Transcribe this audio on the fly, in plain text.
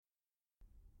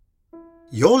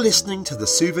You're listening to The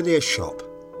Souvenir Shop,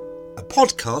 a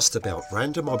podcast about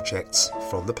random objects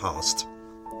from the past.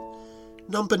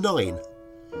 Number 9.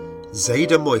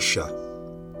 Zayde Moishe.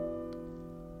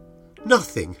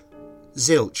 Nothing.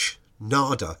 Zilch.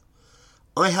 Nada.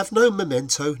 I have no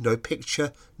memento, no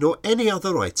picture, nor any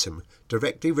other item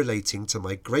directly relating to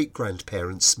my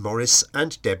great-grandparents Morris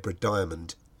and Deborah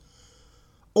Diamond.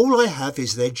 All I have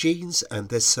is their genes and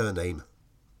their surname.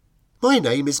 My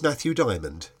name is Matthew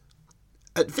Diamond.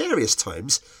 At various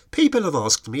times, people have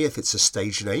asked me if it's a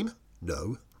stage name.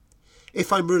 No.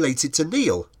 If I'm related to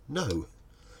Neil. No.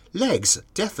 Legs.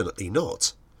 Definitely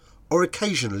not. Or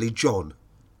occasionally John.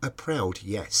 A proud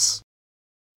yes.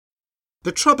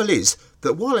 The trouble is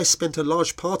that while I spent a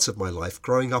large part of my life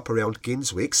growing up around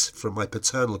Ginswicks from my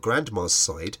paternal grandma's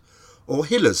side, or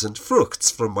Hillers and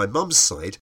Fruchts from my mum's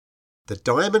side, the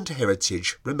Diamond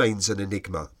heritage remains an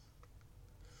enigma.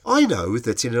 I know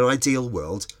that in an ideal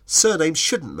world, surnames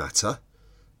shouldn't matter,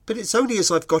 but it's only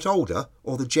as I've got older,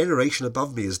 or the generation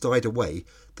above me has died away,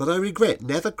 that I regret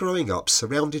never growing up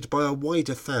surrounded by a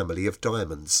wider family of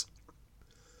Diamonds.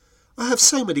 I have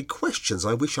so many questions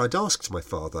I wish I'd asked my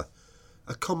father,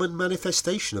 a common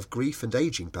manifestation of grief and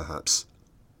ageing perhaps.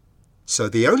 So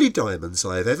the only Diamonds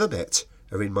I have ever met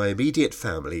are in my immediate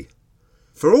family.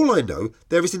 For all I know,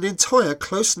 there is an entire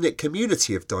close-knit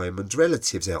community of Diamond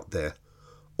relatives out there,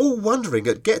 all wondering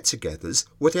at get-togethers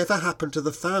whatever happened to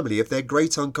the family of their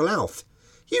great-uncle Alf.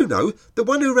 You know, the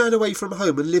one who ran away from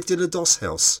home and lived in a doss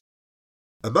house.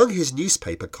 Among his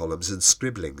newspaper columns and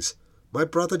scribblings, my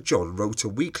brother John wrote a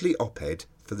weekly op-ed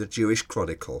for the Jewish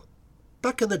Chronicle,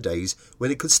 back in the days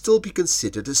when it could still be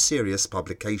considered a serious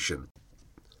publication.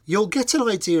 You'll get an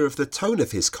idea of the tone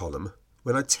of his column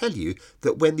when I tell you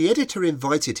that when the editor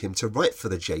invited him to write for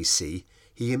the JC,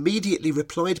 he immediately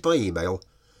replied by email,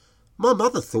 "My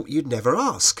mother thought you'd never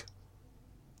ask."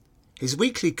 His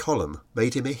weekly column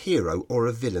made him a hero or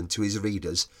a villain to his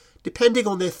readers, depending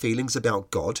on their feelings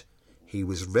about God — he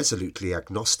was resolutely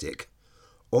agnostic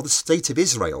 — or the state of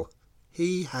Israel —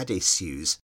 he had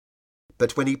issues.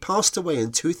 But when he passed away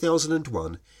in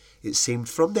 2001, it seemed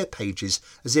from their pages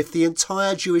as if the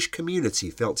entire Jewish community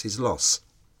felt his loss,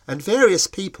 and various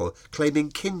people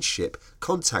claiming kinship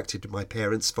contacted my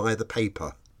parents via the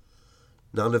paper.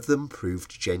 None of them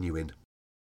proved genuine.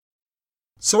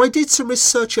 So I did some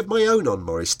research of my own on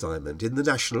Morris Diamond in the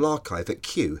National Archive at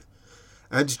Kew,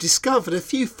 and discovered a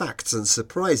few facts and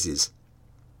surprises.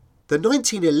 The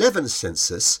 1911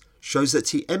 census shows that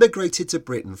he emigrated to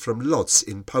Britain from Lodz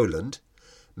in Poland,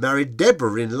 married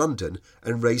Deborah in London,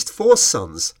 and raised 4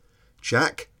 sons,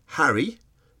 Jack, Harry,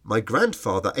 my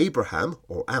grandfather Abraham,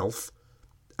 or Alf,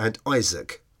 and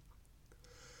Isaac.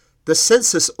 The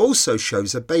census also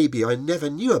shows a baby I never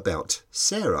knew about,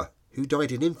 Sarah, who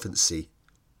died in infancy.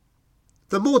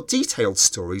 The more detailed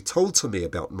story told to me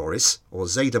about Morris, or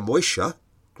Zayde Moishe,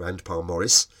 Grandpa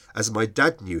Morris, as my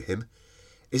dad knew him,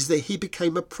 is that he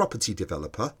became a property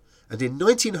developer and in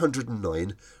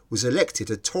 1909 was elected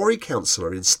a Tory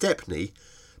councillor in Stepney,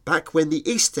 back when the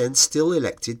East End still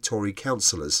elected Tory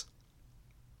councillors.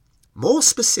 More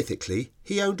specifically,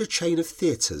 he owned a chain of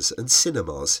theatres and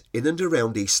cinemas in and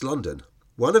around East London,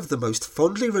 one of the most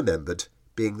fondly remembered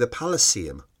being the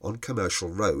Palaceum on Commercial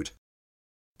Road.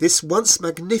 This once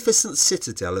magnificent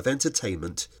citadel of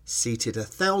entertainment seated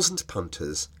 1,000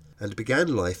 punters and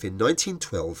began life in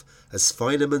 1912 as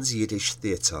Feineman's Yiddish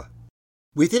Theatre.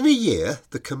 Within a year,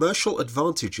 the commercial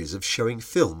advantages of showing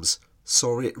films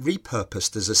saw it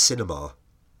repurposed as a cinema.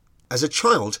 As a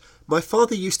child, my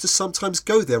father used to sometimes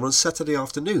go there on Saturday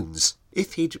afternoons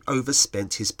if he'd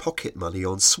overspent his pocket money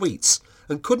on sweets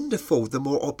and couldn't afford the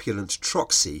more opulent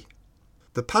Troxy.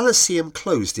 The Palaceum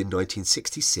closed in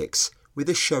 1966 with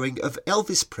a showing of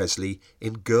Elvis Presley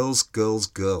in Girls, Girls,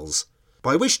 Girls,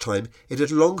 by which time it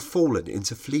had long fallen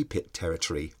into flea pit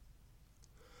territory.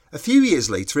 A few years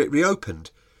later it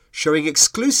reopened, showing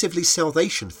exclusively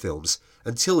Salvation films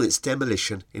until its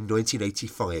demolition in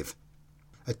 1985.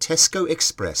 A Tesco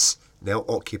Express now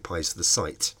occupies the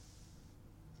site.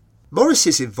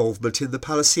 Morris's involvement in the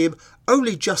Palaceum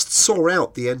only just saw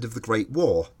out the end of the Great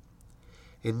War.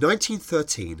 In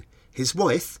 1913, his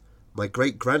wife, my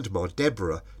great-grandma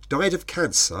Deborah, died of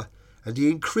cancer, and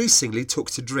he increasingly took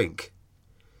to drink.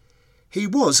 He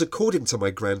was, according to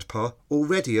my grandpa,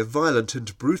 already a violent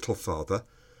and brutal father,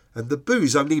 and the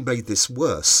booze only made this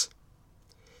worse.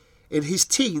 In his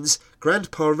teens,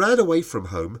 Grandpa ran away from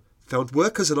home, found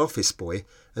work as an office boy,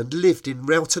 and lived in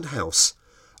Rowton House,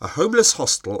 a homeless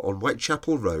hostel on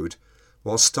Whitechapel Road,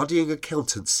 while studying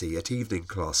accountancy at evening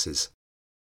classes.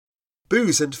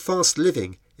 Booze and fast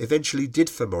living eventually did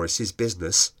for Morris's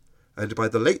business, and by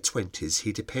the late 20s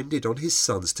he depended on his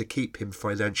sons to keep him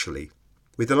financially,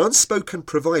 with an unspoken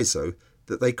proviso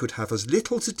that they could have as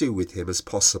little to do with him as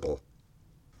possible.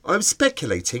 I'm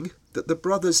speculating that the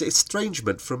brothers'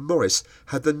 estrangement from Maurice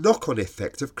had the knock-on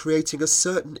effect of creating a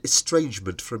certain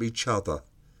estrangement from each other.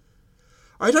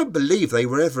 I don't believe they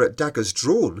were ever at daggers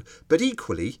drawn, but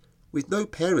equally, with no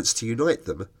parents to unite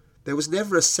them, there was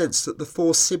never a sense that the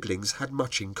four siblings had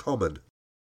much in common.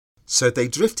 So they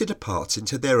drifted apart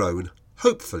into their own,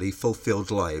 hopefully fulfilled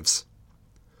lives.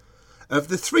 Of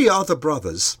the three other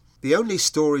brothers, the only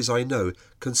stories I know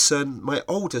concern my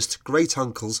oldest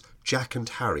great-uncles Jack and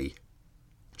Harry.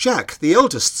 Jack, the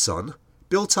eldest son,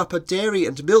 built up a dairy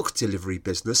and milk delivery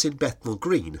business in Bethnal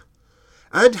Green,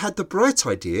 and had the bright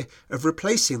idea of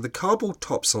replacing the cardboard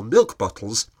tops on milk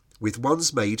bottles with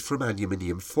ones made from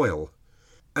aluminium foil,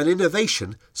 an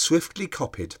innovation swiftly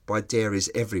copied by dairies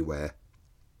everywhere.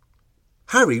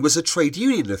 Harry was a trade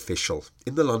union official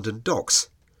in the London docks.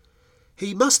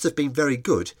 He must have been very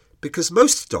good, because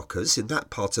most dockers in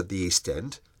that part of the East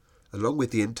End, along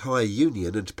with the entire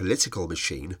union and political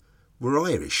machine, were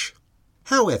Irish.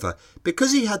 However,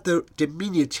 because he had the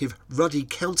diminutive ruddy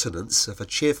countenance of a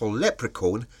cheerful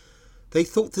leprechaun, they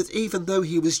thought that even though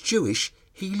he was Jewish,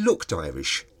 he looked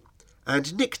Irish,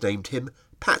 and nicknamed him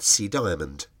Patsy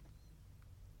Diamond.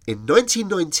 In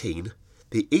 1919,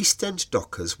 the East End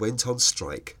dockers went on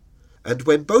strike, and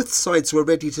when both sides were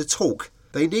ready to talk,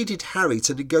 they needed Harry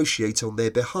to negotiate on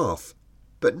their behalf.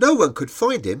 But no one could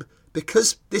find him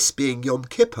because, this being Yom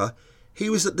Kippur, he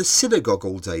was at the synagogue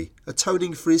all day,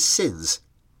 atoning for his sins.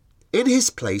 In his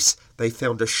place, they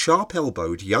found a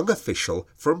sharp-elbowed young official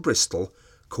from Bristol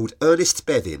called Ernest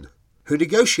Bevin, who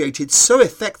negotiated so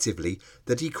effectively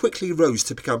that he quickly rose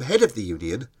to become head of the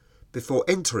union before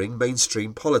entering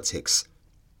mainstream politics.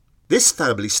 This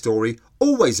family story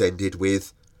always ended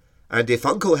with, "And if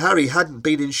Uncle Harry hadn't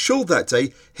been in shul that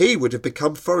day, he would have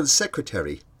become Foreign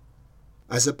Secretary."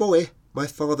 As a boy, my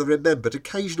father remembered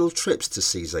occasional trips to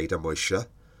see Zayde Moishe,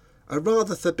 a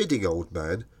rather forbidding old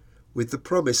man, with the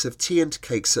promise of tea and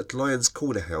cakes at Lyon's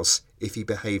Corner House if he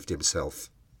behaved himself.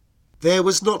 There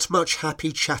was not much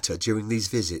happy chatter during these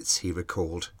visits, he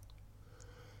recalled.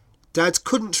 Dad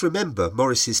couldn't remember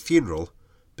Maurice's funeral,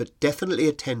 but definitely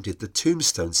attended the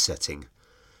tombstone setting,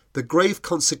 the grave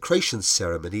consecration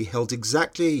ceremony held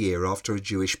exactly a year after a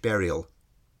Jewish burial.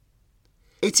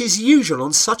 It is usual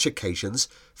on such occasions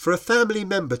for a family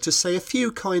member to say a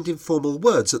few kind informal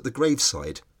words at the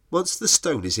graveside once the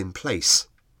stone is in place.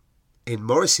 In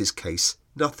Maurice's case,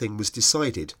 nothing was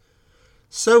decided,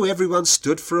 so everyone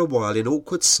stood for a while in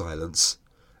awkward silence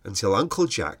until Uncle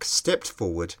Jack stepped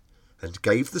forward and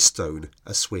gave the stone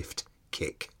a swift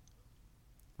kick.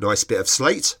 "Nice bit of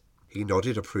slate," he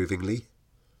nodded approvingly,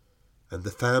 and the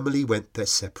family went their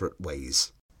separate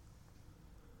ways.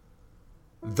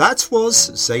 That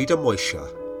was Zayde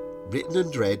Moishe, written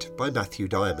and read by Matthew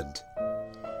Diamond.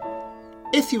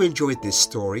 If you enjoyed this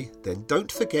story, then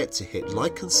don't forget to hit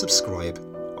like and subscribe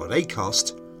on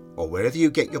Acast or wherever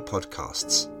you get your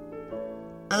podcasts.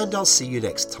 And I'll see you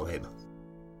next time.